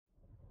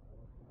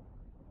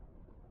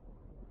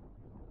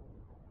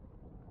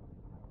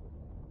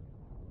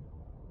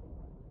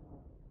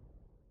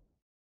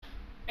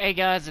Hey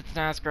guys, it's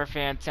NASCAR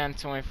fan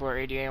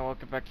 102488 and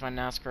welcome back to my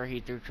NASCAR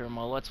Heat 3 Crew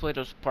Mode. Let's play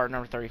this part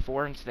number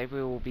 34, and today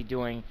we will be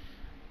doing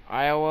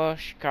Iowa,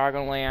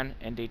 Chicagoland,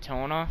 and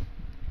Daytona.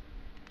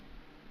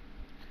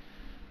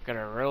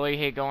 Gonna really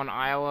hate going to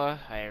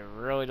Iowa. I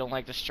really don't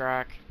like this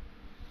track.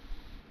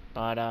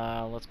 But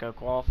let's go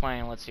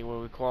qualifying. Let's see where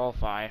we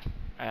qualify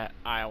at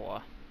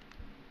Iowa.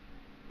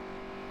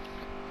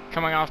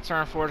 Coming off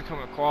turn 4 to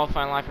come to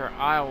qualifying lap here at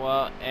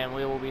Iowa, and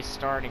we will be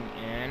starting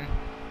in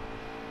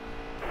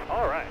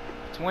all right.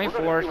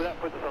 24th. That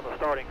puts us on the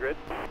starting grid.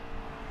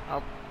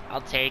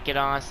 I'll take it,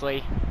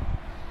 honestly.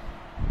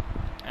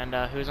 And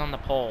who's on the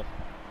pole?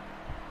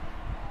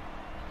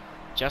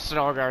 Justin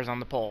Allgaier's on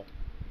the pole.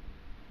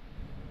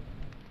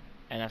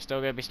 And I'm still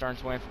gonna be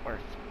starting 24th.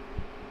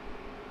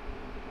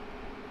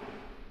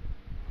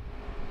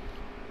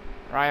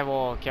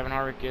 Rival Kevin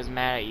Harvick is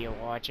mad at you.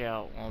 Watch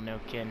out. Well, no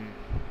kidding.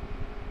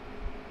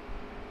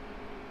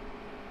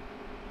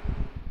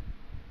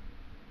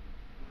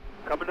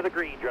 Coming to the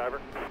green, driver.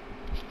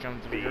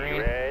 Come to the Be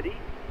green. ready.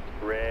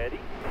 Ready.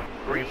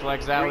 Green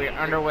flags out. We're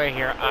underway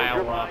here, Hold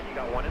Iowa. Your line. You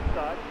got one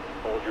inside.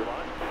 Hold your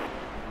line.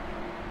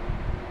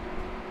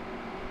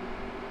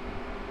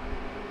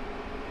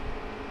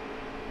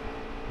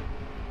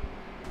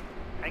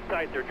 Hang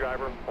tight there,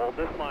 driver. Hold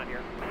this line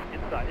here.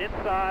 Inside,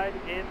 inside,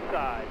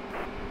 inside.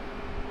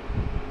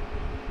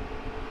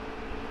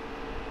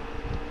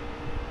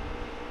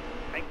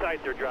 Hang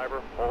tight there,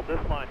 driver. Hold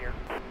this line here.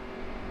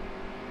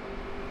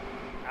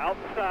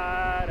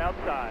 Outside,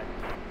 outside.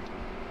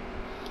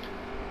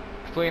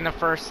 Completing the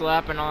first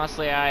lap, and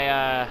honestly,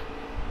 I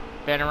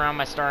been around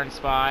my starting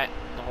spot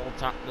the whole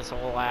time, this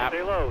whole lap.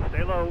 Stay low,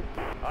 stay low.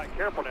 All right,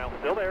 careful now.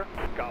 Still there.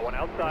 Got one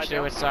outside. Wish they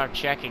would stop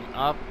checking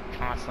up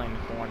constantly in the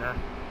corner.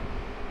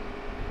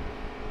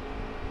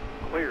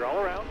 Clear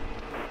all around.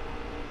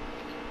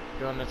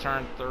 Going to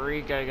turn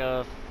 3, gotta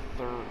go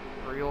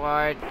 3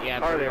 wide.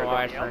 Yeah, 3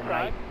 wide for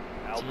 19.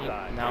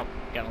 Outside. Nope,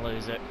 gonna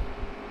lose it.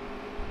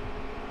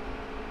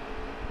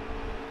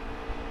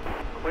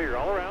 Clear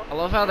all around. I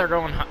love how they're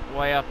going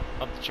way up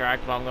the track,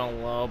 but I'm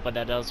going low, but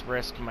that does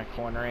risk my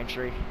corner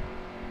entry.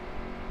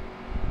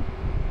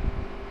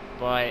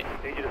 But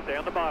Need you to stay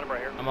on the bottom right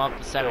here. I'm up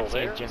to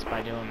 17th just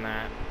by doing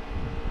that.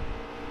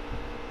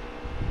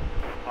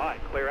 All right,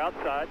 clear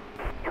outside.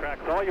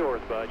 Track's all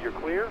yours, bud. You're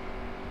clear.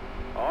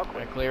 All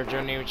clear. I clear Joe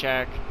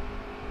Nemechek.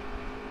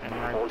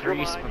 And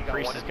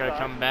Priest is going to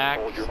come back.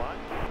 Hold your line.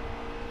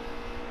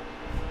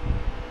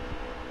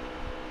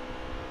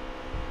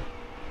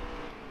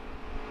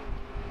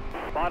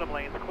 Bottom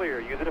lane's clear.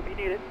 Use it if you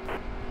need it.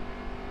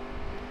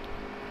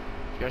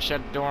 Go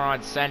shut the door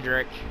on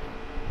Cedric.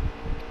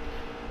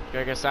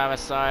 Go side by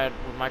side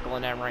with Michael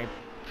and Emery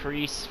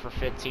Priest for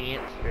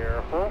 15th.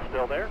 Careful,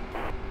 still there.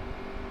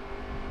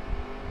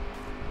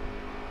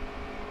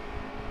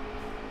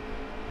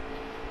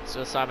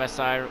 So side by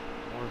side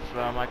with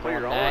Michael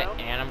Annette,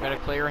 and I'm going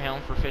to clear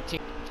him for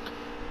 15th.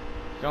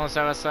 Going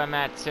side by side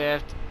Matt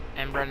Tift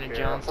and Brendan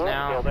Jones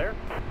now. Still there.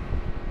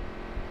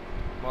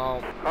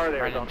 Well,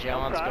 Brendan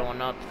Jones going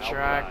up the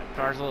track.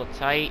 Car's a little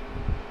tight.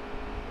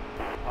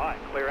 Alright,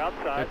 clear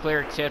outside. Good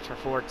clear Tift for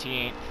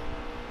 14th.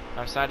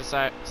 I'm side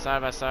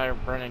by side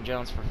with Brendan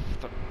Jones for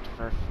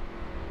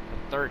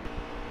third.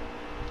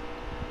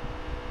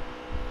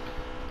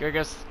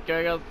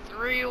 Gotta go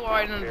 3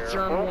 wide into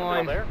turn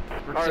 1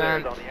 for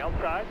 10th. On the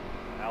outside.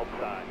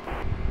 Outside.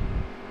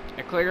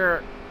 I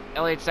clear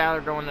Elliott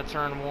Sadler going to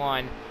turn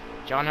 1.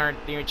 John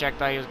Nemechek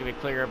thought he was gonna be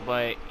clear,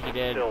 but he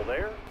did. Still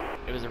there.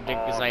 It was a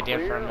ridiculous idea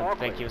for him to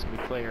think he was going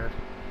to be clear.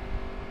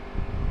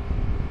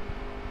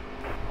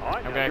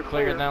 Right, I'm going to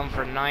clear them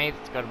for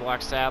 9th. Go to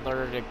Black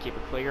Sadler to keep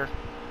it clear.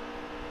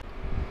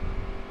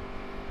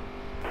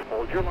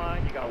 Hold your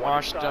line. You got one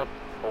washed inside.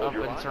 up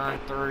in turn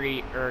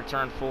 3 or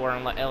turn 4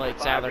 and let Elliott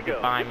Sadler get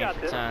by me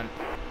for 10th.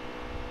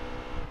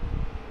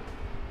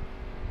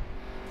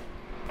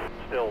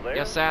 Still there.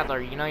 Yes, Sadler,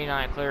 you know you're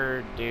not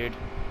clear, dude.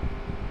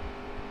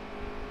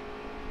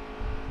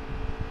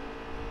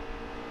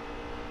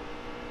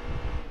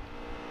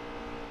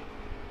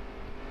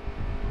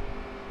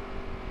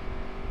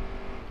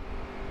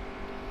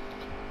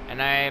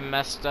 And I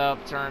messed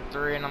up turn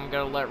 3, and I'm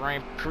gonna let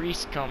Ryan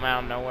Priest come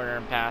out of nowhere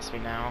and pass me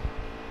now.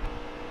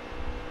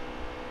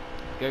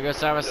 Go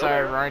side by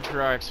side with Ryan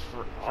Truex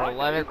for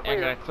 11th, and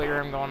gonna clear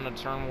him going to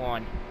turn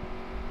 1.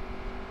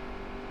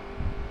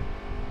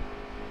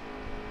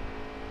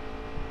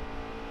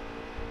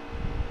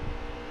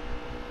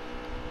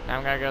 Now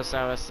I'm gonna go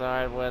side by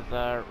side with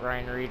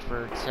Ryan Reed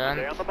for 10th.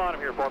 Stay on the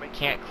bottom here for me.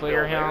 Can't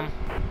clear him,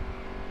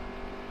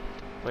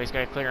 but he's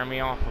gonna clear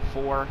me off for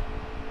 4.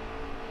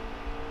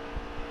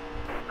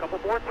 Couple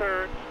more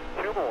turns.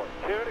 2 more.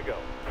 2 to go.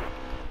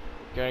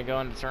 Gonna go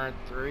into turn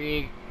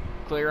 3,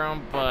 clear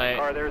him, but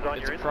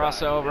it's a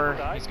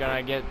crossover. He's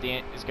gonna get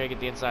the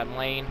inside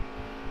lane.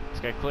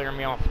 He's gonna clear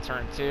me off for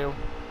turn 2.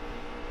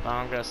 But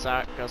I'm gonna go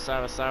side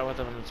by side with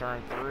him in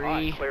turn 3.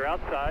 Right, clear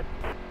outside.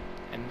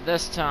 And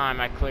this time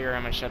I clear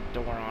him and shut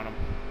the door on him.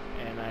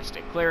 And I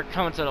stay clear.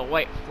 Coming to the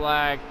white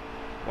flag.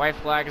 White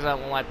flag is out,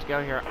 1 lap to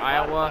go here at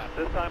Iowa.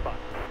 This time by.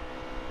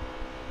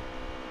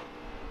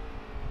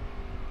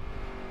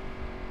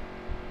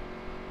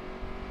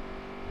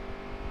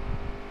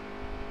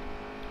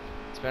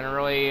 been a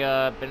really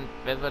been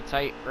a bit of a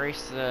tight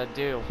race to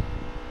do.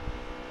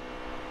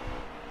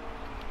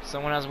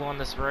 Someone has won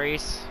this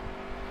race.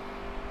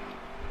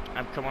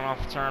 I'm coming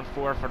off turn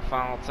 4 for the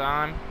final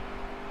time,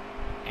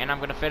 and I'm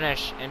gonna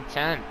finish in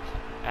 10th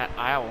at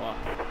Iowa.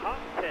 Top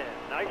 10,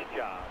 nice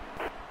job.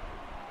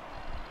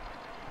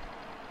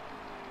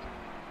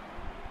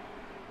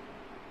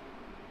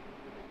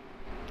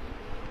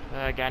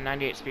 Got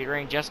 98 speed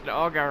rating. Justin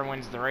Allgaier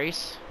wins the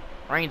race.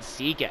 Ryan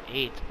Sieg at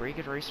 8th. Pretty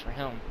good race for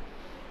him.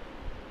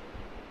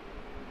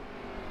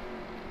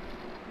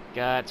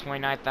 Got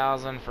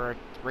 29,000 for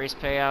race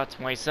payout,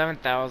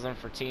 27,000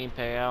 for team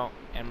payout,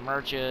 and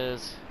merch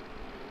is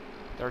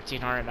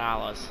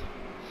 $1,300.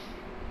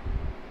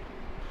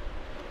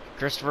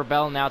 Christopher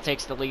Bell now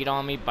takes the lead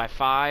on me by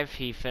 5.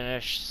 He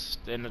finished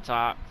in the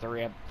top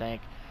 3, I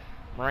think.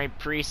 Murray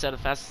Priest set the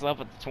fastest lap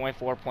with the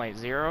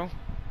 24.0.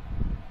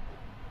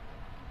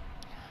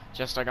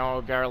 Justin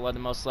Allgaier led the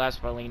most laps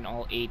by leading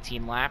all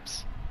 18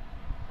 laps.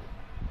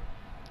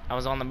 I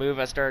was on the move.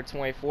 I started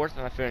 24th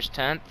and I finished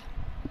 10th.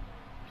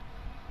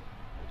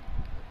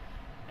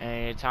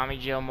 And Tommy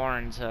Joe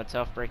Martin's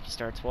tough break. He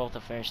started 12th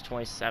and finished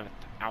 27th.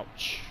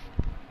 Ouch.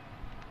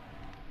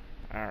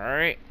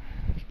 Alright.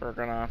 We're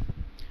gonna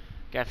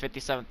get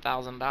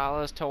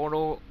 $57,000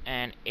 total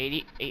and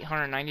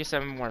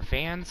 897 more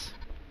fans.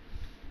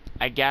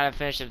 I gotta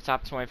finish in the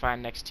top 25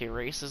 next 2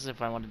 races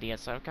if I wanted the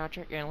inside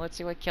contract. And let's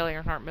see what Kelly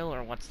Earnhardt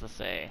Miller wants to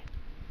say.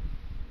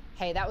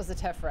 Hey, that was a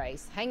tough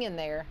race. Hang in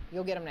there.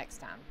 You'll get them next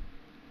time.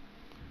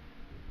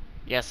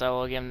 Yes, I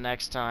will get them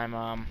next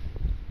time.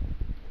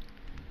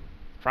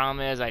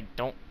 Problem is, I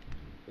don't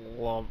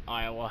love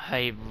Iowa.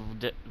 I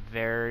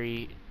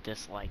very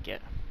dislike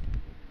it.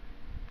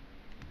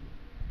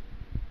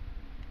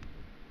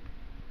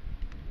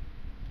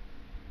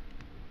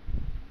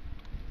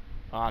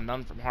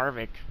 None from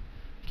Harvick.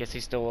 Guess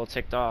he's still a little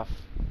ticked off.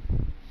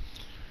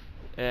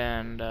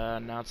 And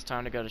now it's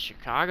time to go to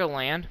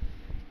Chicagoland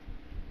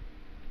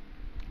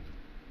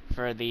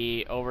for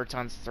the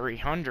Overtons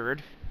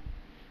 300.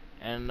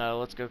 And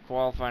let's go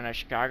qualifying at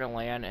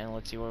Chicagoland and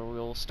let's see where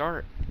we'll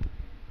start.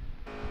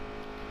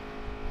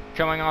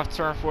 Coming off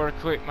turn 4 to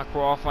complete my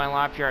qualifying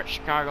lap here at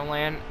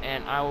Chicagoland,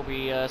 and I will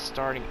be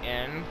starting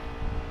in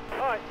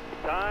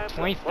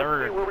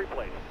 23rd.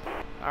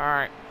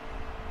 Alright.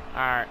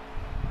 Alright.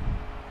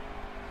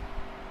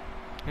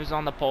 Who's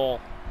on the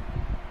pole?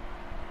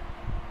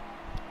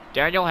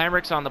 Daniel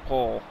Hemrick's on the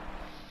pole.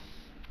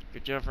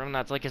 Good job for him.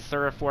 That's like his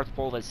 3rd or 4th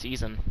pole this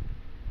season.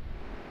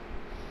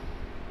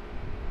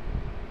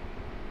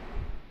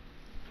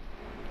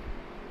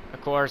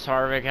 Of course,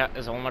 Harvick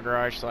is on the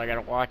garage, so I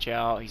gotta watch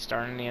out. He's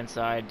starting on the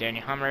inside.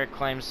 Daniel Hemrick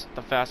claims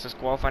the fastest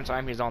qualifying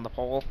time. He's on the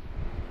pole.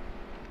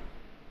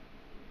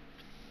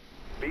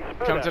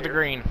 Come to the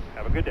green.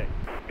 Have a good day.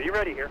 Be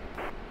ready here.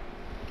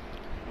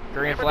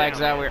 Green flags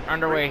out. We're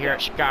underway here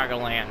at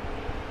Chicagoland.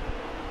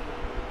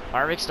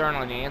 Harvick starting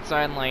on the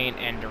inside lane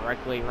and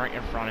directly right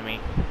in front of me.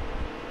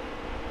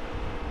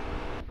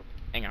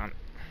 Hang on.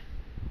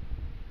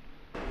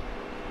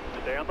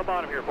 Stay on the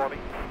bottom here for me.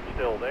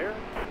 Still there.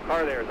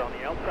 Car there is on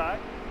the outside.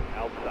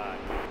 Outside.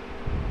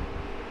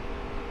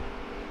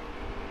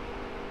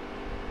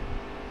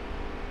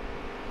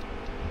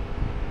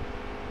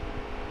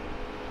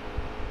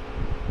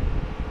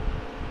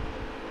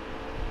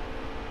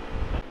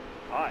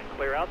 All right,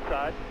 clear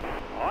outside.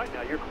 All right,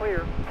 now you're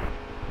clear.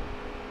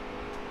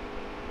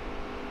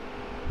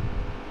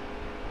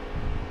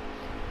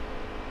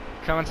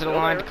 Coming to the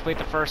line to complete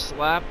the first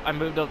lap. I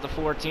moved up to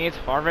 14th.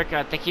 Harvick,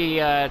 I think he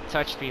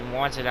touched me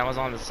once and I was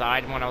on the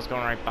side when I was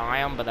going right by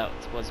him, but that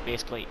was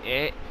basically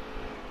it.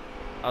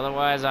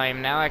 Otherwise, I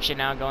am now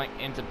going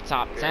into the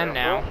top 10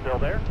 now. Still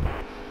there.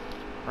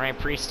 Ryan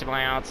Priest to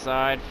my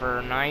outside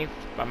for 9th.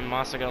 I'm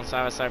also going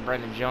side by side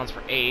Brendan Jones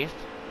for 8th.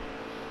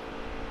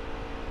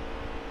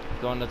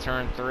 Going to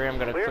turn 3, I'm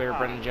going to clear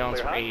Brendan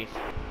Jones for 8th.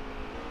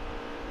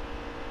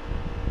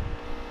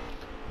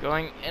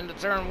 Going into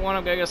turn 1,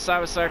 I'm going to go side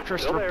by side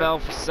Christopher Bell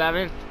for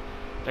 7th.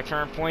 The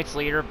current points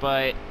leader,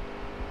 but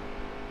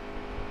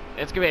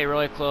it's going to be a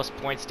really close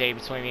points day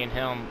between me and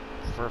him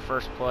for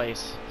first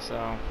place.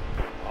 So,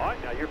 alright,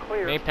 now you're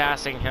clear. Me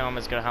passing him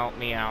is going to help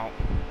me out.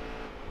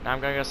 Now I'm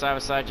going to go side by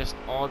side just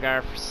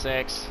Allgaier for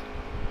 6th.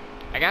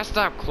 I got to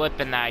stop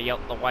clipping that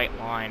the white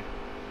line,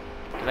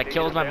 because I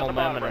killed my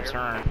momentum in a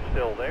turn.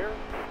 Still there.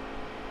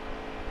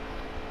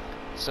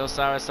 Still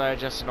side by side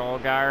Justin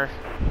Allgaier.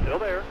 Still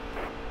there.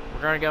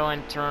 We're gonna go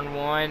in turn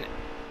 1.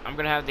 I'm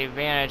gonna have the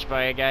advantage, but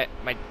I got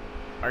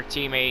our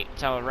teammate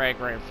Tyler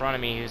Reddick right in front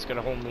of me, who's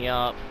gonna hold me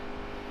up.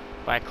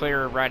 But I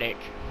clear Reddick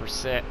for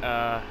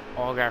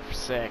Allgaier for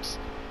 6th.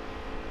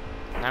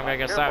 Now I'm gonna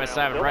go side by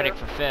side with Reddick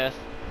for 5th.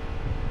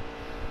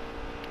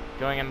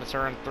 Going into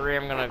turn 3,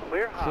 I'm gonna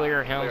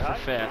clear him for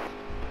 5th.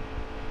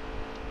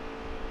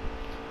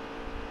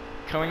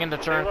 Going into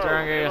turn 3,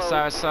 I'm gonna go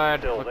side by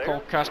side with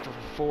Cole Custer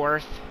for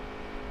 4th.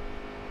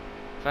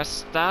 If I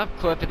stop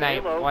clipping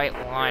that white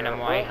line, it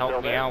might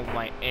help me out with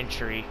my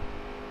entry.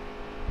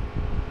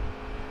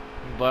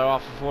 But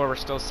off of 4, we're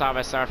still side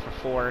by side for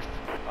 4th.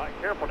 Alright,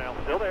 careful now,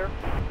 still there.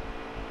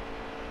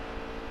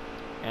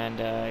 And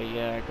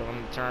yeah,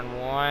 going to turn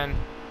 1.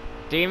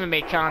 Didn't even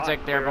make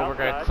contact there, but we're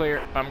gonna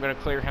clear. I'm gonna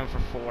clear him for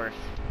 4th.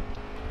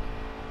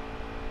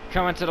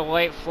 Coming to the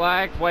white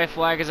flag. White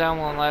flag is out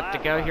and left to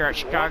go here at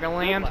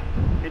Chicagoland.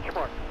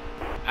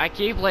 I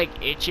keep like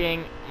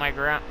itching my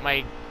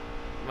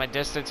my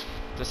distance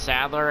to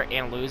Sadler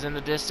and losing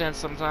the distance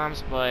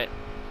sometimes, but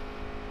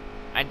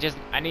I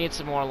need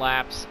some more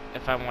laps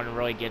if I want to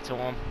really get to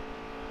him.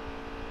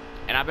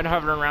 And I've been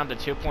hovering around the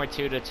 2.2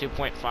 to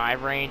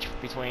 2.5 range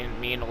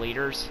between me and the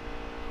leaders.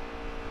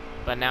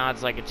 But now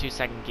it's like a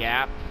 2-second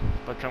gap.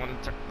 But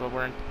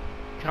we're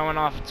coming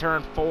off of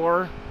turn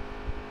 4.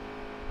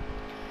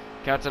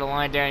 Cut to the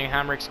line. Danny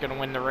Hemrick's going to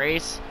win the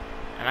race.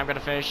 And I'm going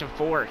to finish in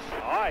 4th.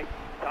 Alright,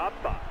 top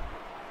 5.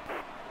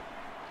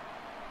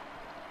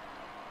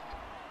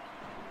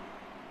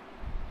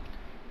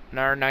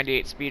 Another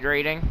 98 speed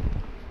rating.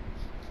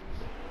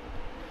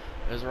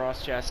 There's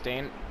Ross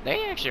Chastain.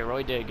 They actually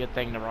really did a good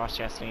thing to Ross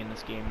Chastain in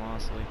this game,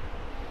 honestly.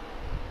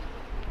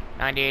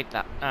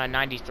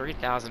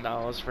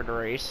 $93,000 for the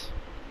race.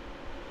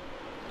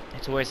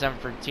 It's $27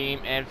 for the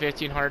team and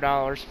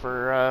 $1,500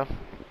 for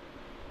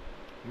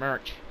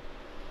merch.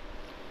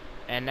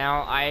 And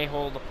now I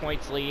hold the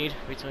points lead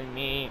between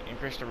me and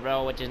Christopher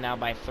Bell, which is now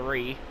by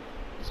 3,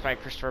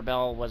 despite Christopher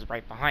Bell was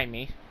right behind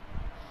me.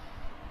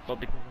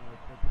 But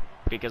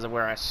because of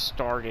where I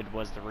started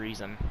was the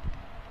reason.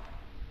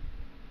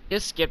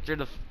 Just skip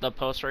through the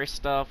post-race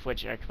stuff,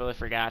 which I completely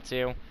forgot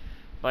to.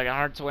 Like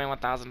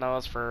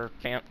 $121,000 for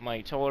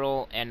my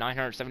total, and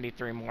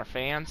 973 more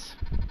fans.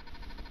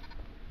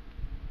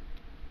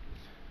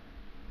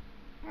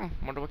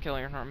 Wonder what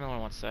Kelly Earnhardt Miller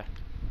wants to say.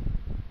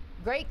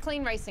 Great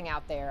clean racing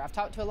out there. I've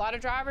talked to a lot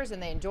of drivers,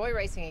 and they enjoy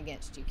racing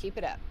against you. Keep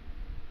it up.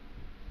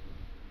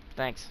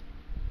 Thanks.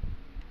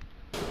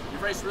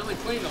 You've raced really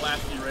clean the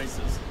last few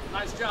races.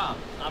 Nice job.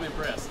 I'm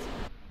impressed.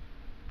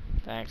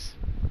 Thanks.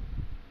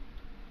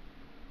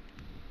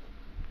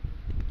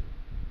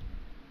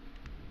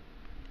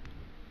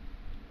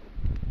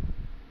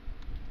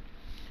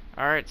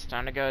 Alright, it's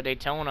time to go to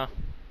Daytona.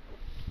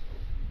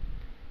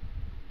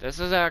 This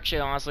is actually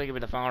honestly gonna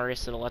be the final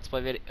race of the Let's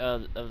Play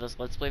video of this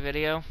Let's Play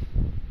video.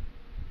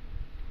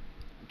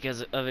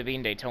 Because of it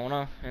being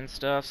Daytona and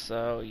stuff,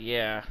 so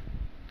yeah.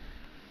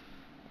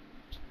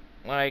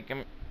 Like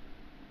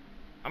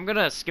I'm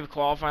gonna skip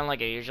qualifying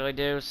like I usually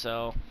do,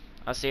 so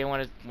I'll see you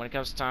when it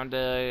comes time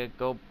to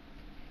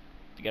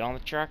get on the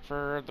track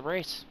for the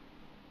race.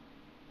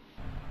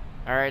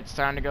 Alright, it's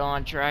time to go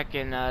on track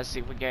and see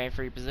if we get any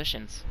free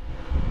positions.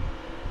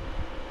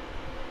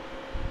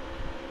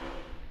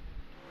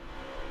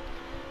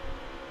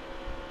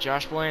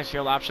 Josh Williams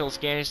field optional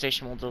scanning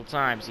station multiple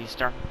times.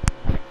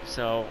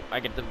 So I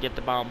get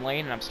the bottom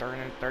lane, and I'm starting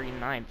in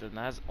 39th, and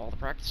that's all the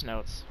practice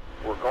notes.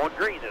 We're going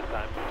green this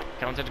time.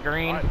 Coming to the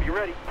green. All right, be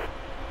ready.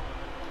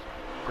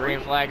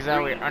 Green flags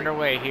out. We're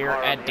underway here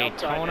at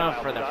Daytona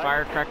for the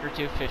Firecracker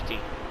 250.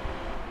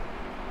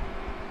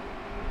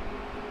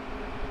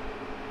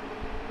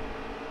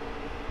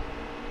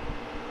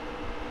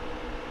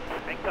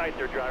 Hang tight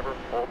there, driver.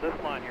 Hold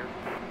this line here.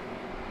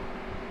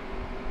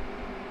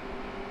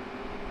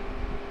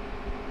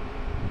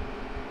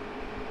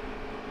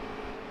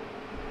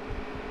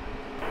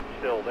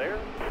 Still there.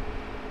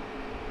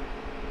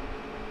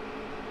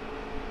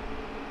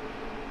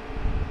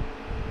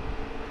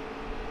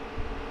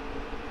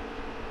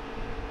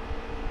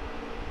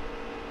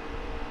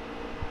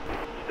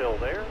 Still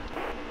there.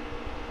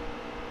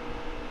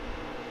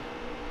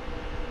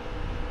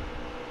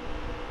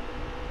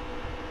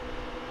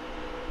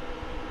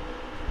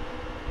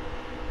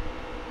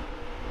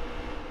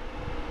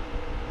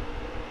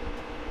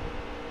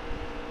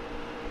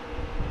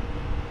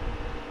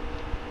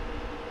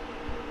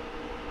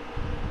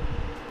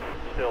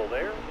 Still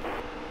there.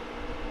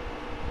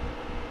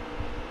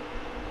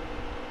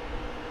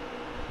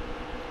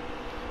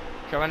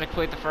 Coming to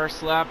complete the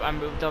first lap, I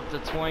moved up to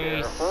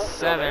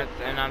 27th,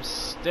 and I'm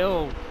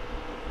still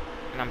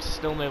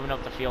moving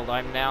up the field.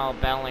 I'm now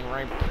battling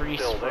Ryan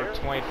Priest for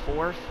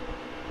 24th.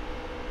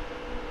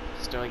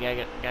 Still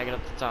gotta get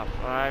up to the top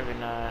 5,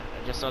 and I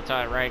just saw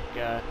Todd Reich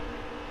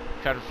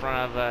cut in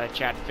front of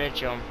Chad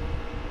Fincham.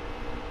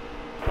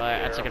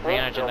 But I took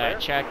advantage of that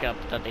checkup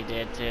that they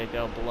did to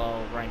go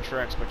below Ryan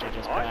Truex, which I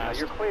just passed.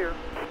 You're clear.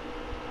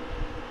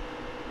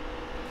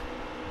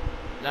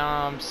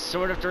 Now I'm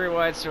sort of 3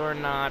 wide, sort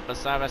of not, but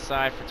side by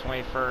side for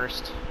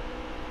 21st.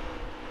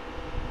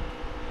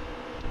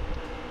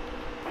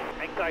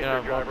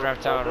 Gonna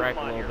drive Todd Reich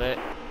a little bit.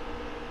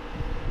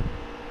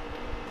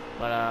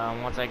 But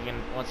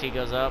once he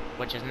goes up,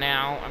 which is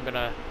now, I'm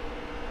gonna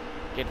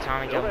get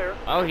Tommy John.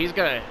 Oh, he's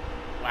gonna.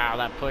 Wow,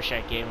 that push I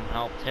gave him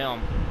helped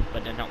him,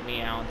 but didn't help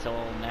me out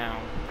until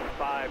now.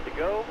 5 to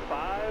go,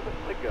 5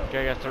 to go.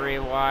 Gonna go 3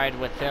 wide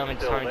with him and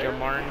Tommy Joe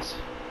Martins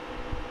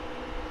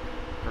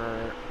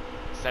for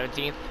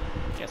 17th.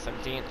 Yeah,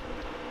 17th.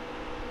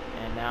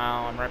 And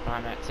now I'm right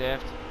behind that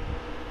Tift.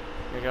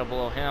 Gonna go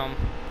below him.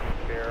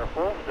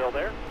 Careful, still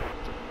there.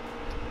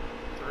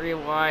 3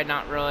 wide,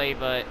 not really,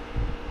 but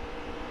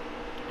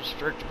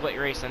strict plate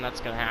racing, that's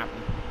gonna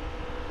happen.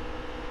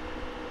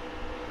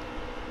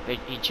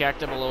 He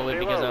checked up a little bit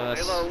because of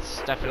the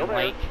Stephen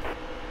Lake.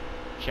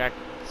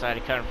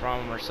 Decided to cut in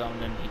from him or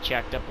something. He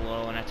checked up a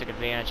little, and I took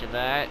advantage of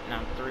that. And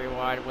I'm 3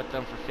 wide with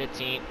them for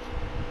 15th.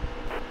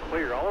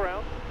 Clear all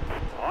around.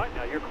 All right,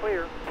 now you're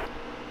clear.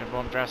 I'm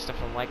going to draft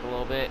Stephen Lake a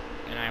little bit,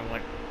 and I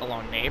went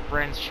along the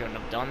aprons. Shouldn't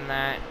have done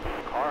that.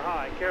 Car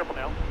high. Careful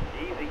now.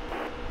 Easy.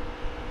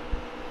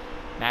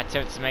 Matt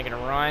Tibbs is making a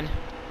run.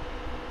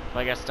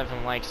 But I got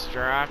Stephen Lake's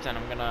draft, and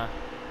I'm going to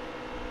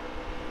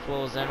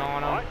close in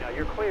on him. All right, now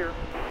you're clear.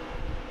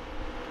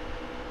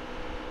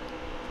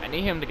 I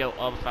need him to go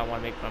up if I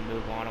want to make my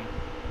move on him.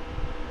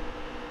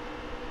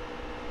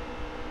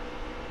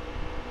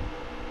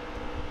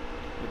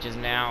 Which is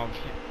now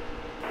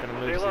going to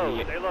move to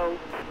Stay low.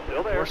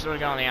 Still there. Fortunately,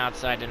 going on the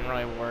outside didn't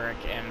really work.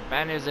 And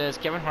bad news is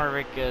Kevin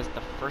Harvick is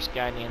the first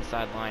guy in the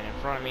inside line in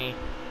front of me.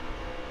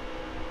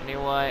 And you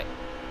know what?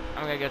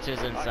 I'm going to go to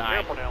his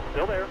inside. Careful now.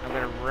 Still there. I'm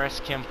going to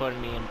risk him putting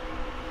me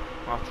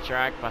off the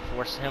track by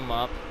forcing him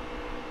up.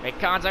 Make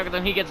contact with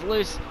him. He gets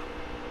loose.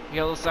 He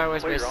got a little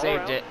sideways, but he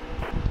saved it.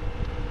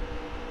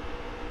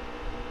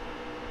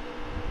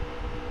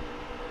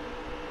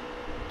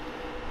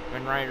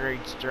 When right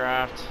reads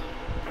draft.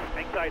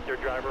 Hang tight there,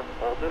 driver.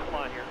 Hold this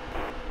line here.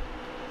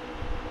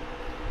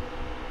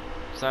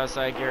 Side by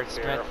side, Garrett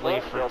Smith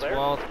lead for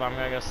 12th, but I'm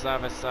going to go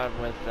side by side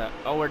with.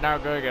 Oh, we're now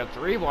going to go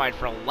 3 wide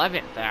for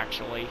 11th,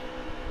 actually.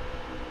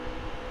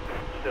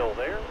 Still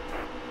there.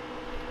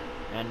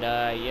 And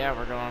yeah,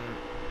 we're going.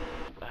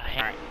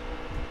 Alright.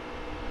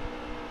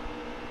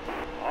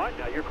 Alright,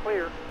 now you're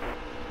clear.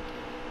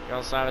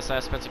 Go side by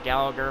side, Spencer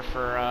Gallagher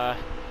for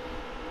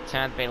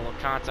 10th, made a little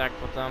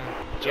contact with them.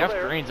 Jeff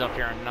Green's up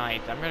here in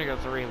 9th. I'm going to go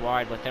 3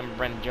 wide with him and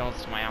Brendan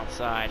Jones to my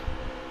outside.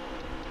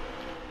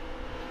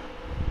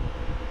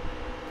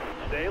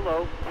 Stay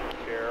low.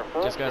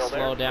 Careful. Just going to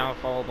slow down,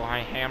 follow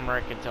behind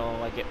Hamrick until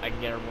I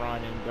can get a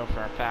run and go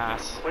for a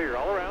pass. Clear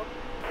all around.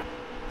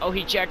 Oh,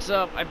 he checks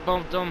up. I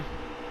bumped him.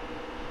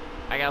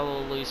 I got a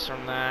little loose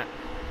from that.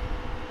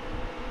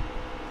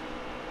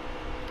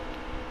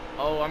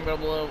 Oh, I'm going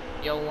to blow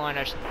yellow line.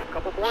 I should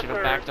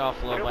have backed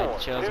off a little, but I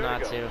chose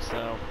not to,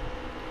 so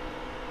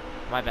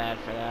my bad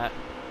for that.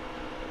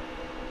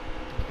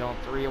 Going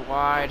 3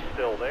 wide.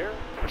 Still there.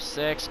 For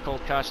 6, Cole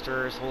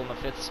Custer is holding the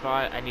 5th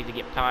spot. I need to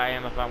get by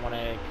him if I want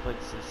to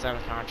complete the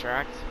 7th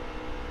contract.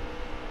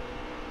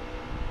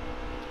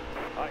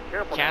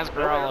 Kaz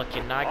Barala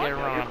cannot get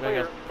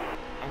around.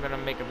 I'm gonna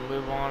make a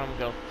move on him.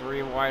 Go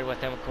 3 wide with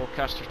him. Cole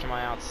Custer to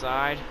my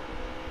outside.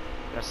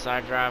 Go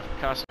side drive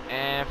Custer.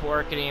 And before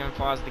I could even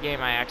pause the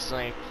game, I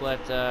accidentally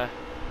clipped John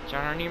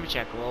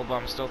Nemechek a little, but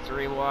I'm still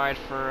 3 wide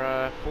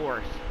for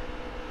 4th.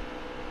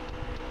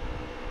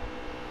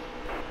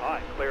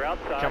 Alright, clear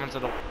outside. Coming to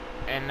the,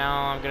 and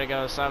now I'm gonna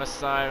go side by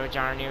side with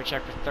John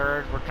Nemechek for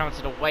 3rd. We're coming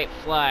to the white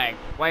flag.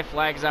 White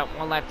flag's out.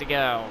 1 lap to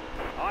go.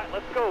 Alright,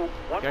 let's go.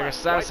 Go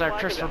side by side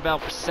Christopher Bell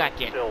for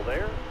 2nd. Still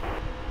there.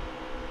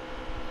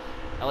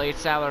 Elliott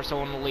Sadler's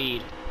holding the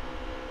lead.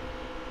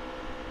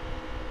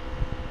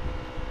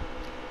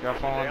 Go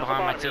falling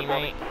behind my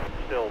teammate.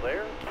 Still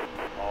there.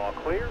 All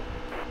clear.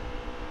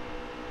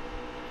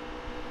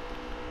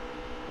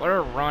 What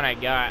a run I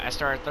got. I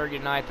started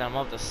 39th and I'm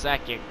up to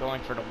 2nd,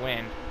 going for the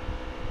win.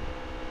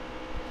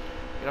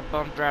 Gonna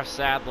bump draft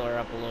Sadler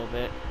up a little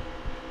bit.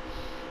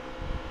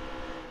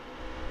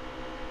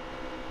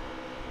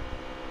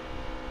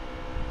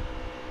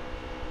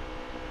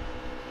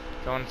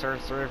 Going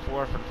turns 3 and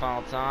 4 for the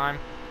final time.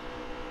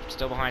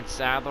 Still behind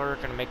Sadler,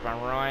 gonna make my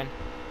run.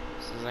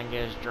 As soon as I can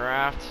get his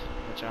draft,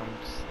 which I'm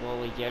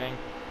slowly getting.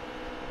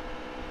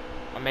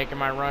 I'm making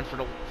my run for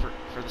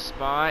the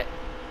spot.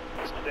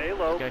 Stay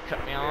low. He's gonna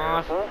cut me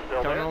off.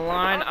 Coming to the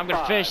line. I'm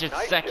gonna finish it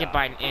 2nd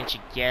by an inch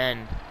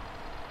again.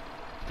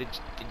 The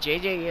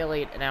JJ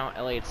Elliott and now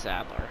Elliott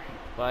Sadler.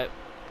 But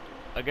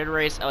a good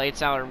race. Elliott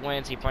Sadler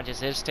wins. He punches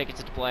his ticket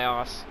to the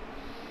playoffs.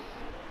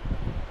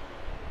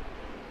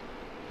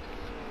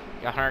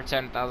 Got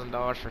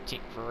 $110,000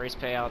 for race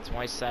payout,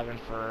 $27,000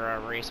 for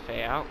race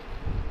payout,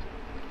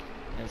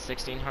 and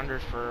 $1,600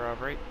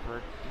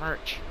 for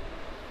merch.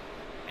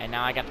 And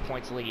now I got the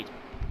points lead.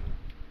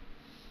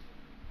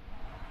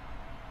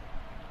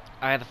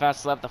 I had the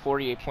fastest lap, the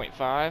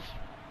 48.5.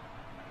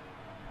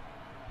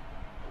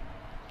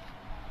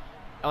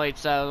 Elliott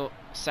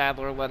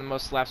Sadler led the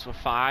most laps with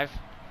 5.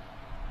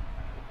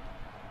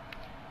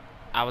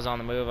 I was on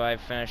the move. I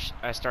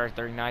started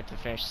 39th and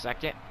finished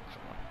 2nd.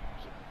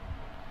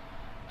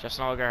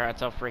 Justin Allgaier had a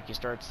tough break. He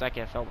started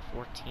 2nd, fell to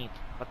 14th.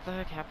 What the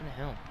heck happened to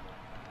him?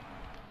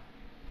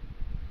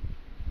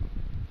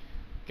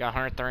 Got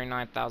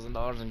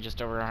 $139,000 and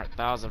just over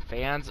 100,000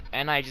 fans,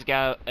 and I just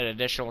got an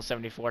additional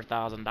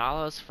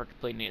 $74,000 for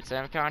completing the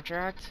incentive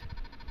contract.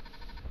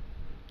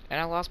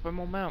 And I lost my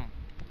momentum.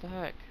 What the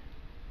heck?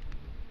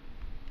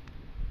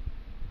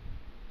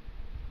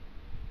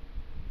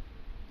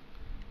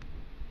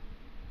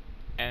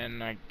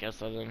 And I guess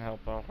that didn't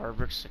help out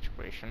Harvick's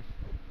situation.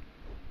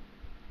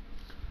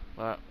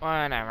 But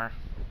whatever.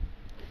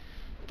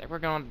 I think we're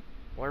going.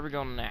 Where are we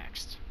going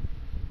next?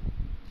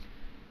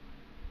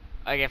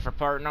 Okay, for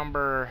part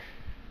number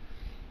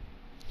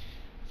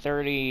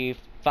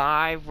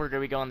 35, we're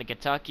going to be going to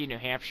Kentucky, New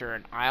Hampshire,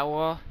 and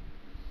Iowa.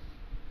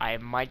 I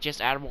might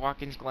just add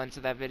Watkins Glen to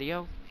that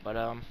video, but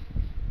I'm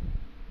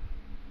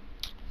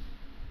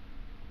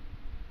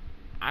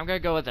gonna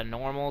go with the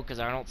normal because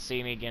I don't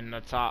see me getting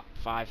the top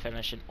 5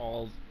 finish in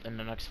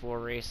the next 4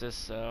 races.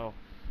 So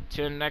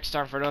tune in next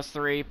time for those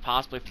 3,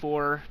 possibly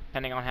 4,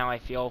 depending on how I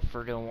feel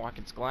for doing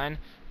Watkins Glen.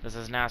 This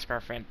is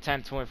NASCAR Fan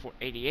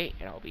 102488,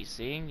 and I'll be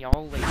seeing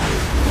y'all later.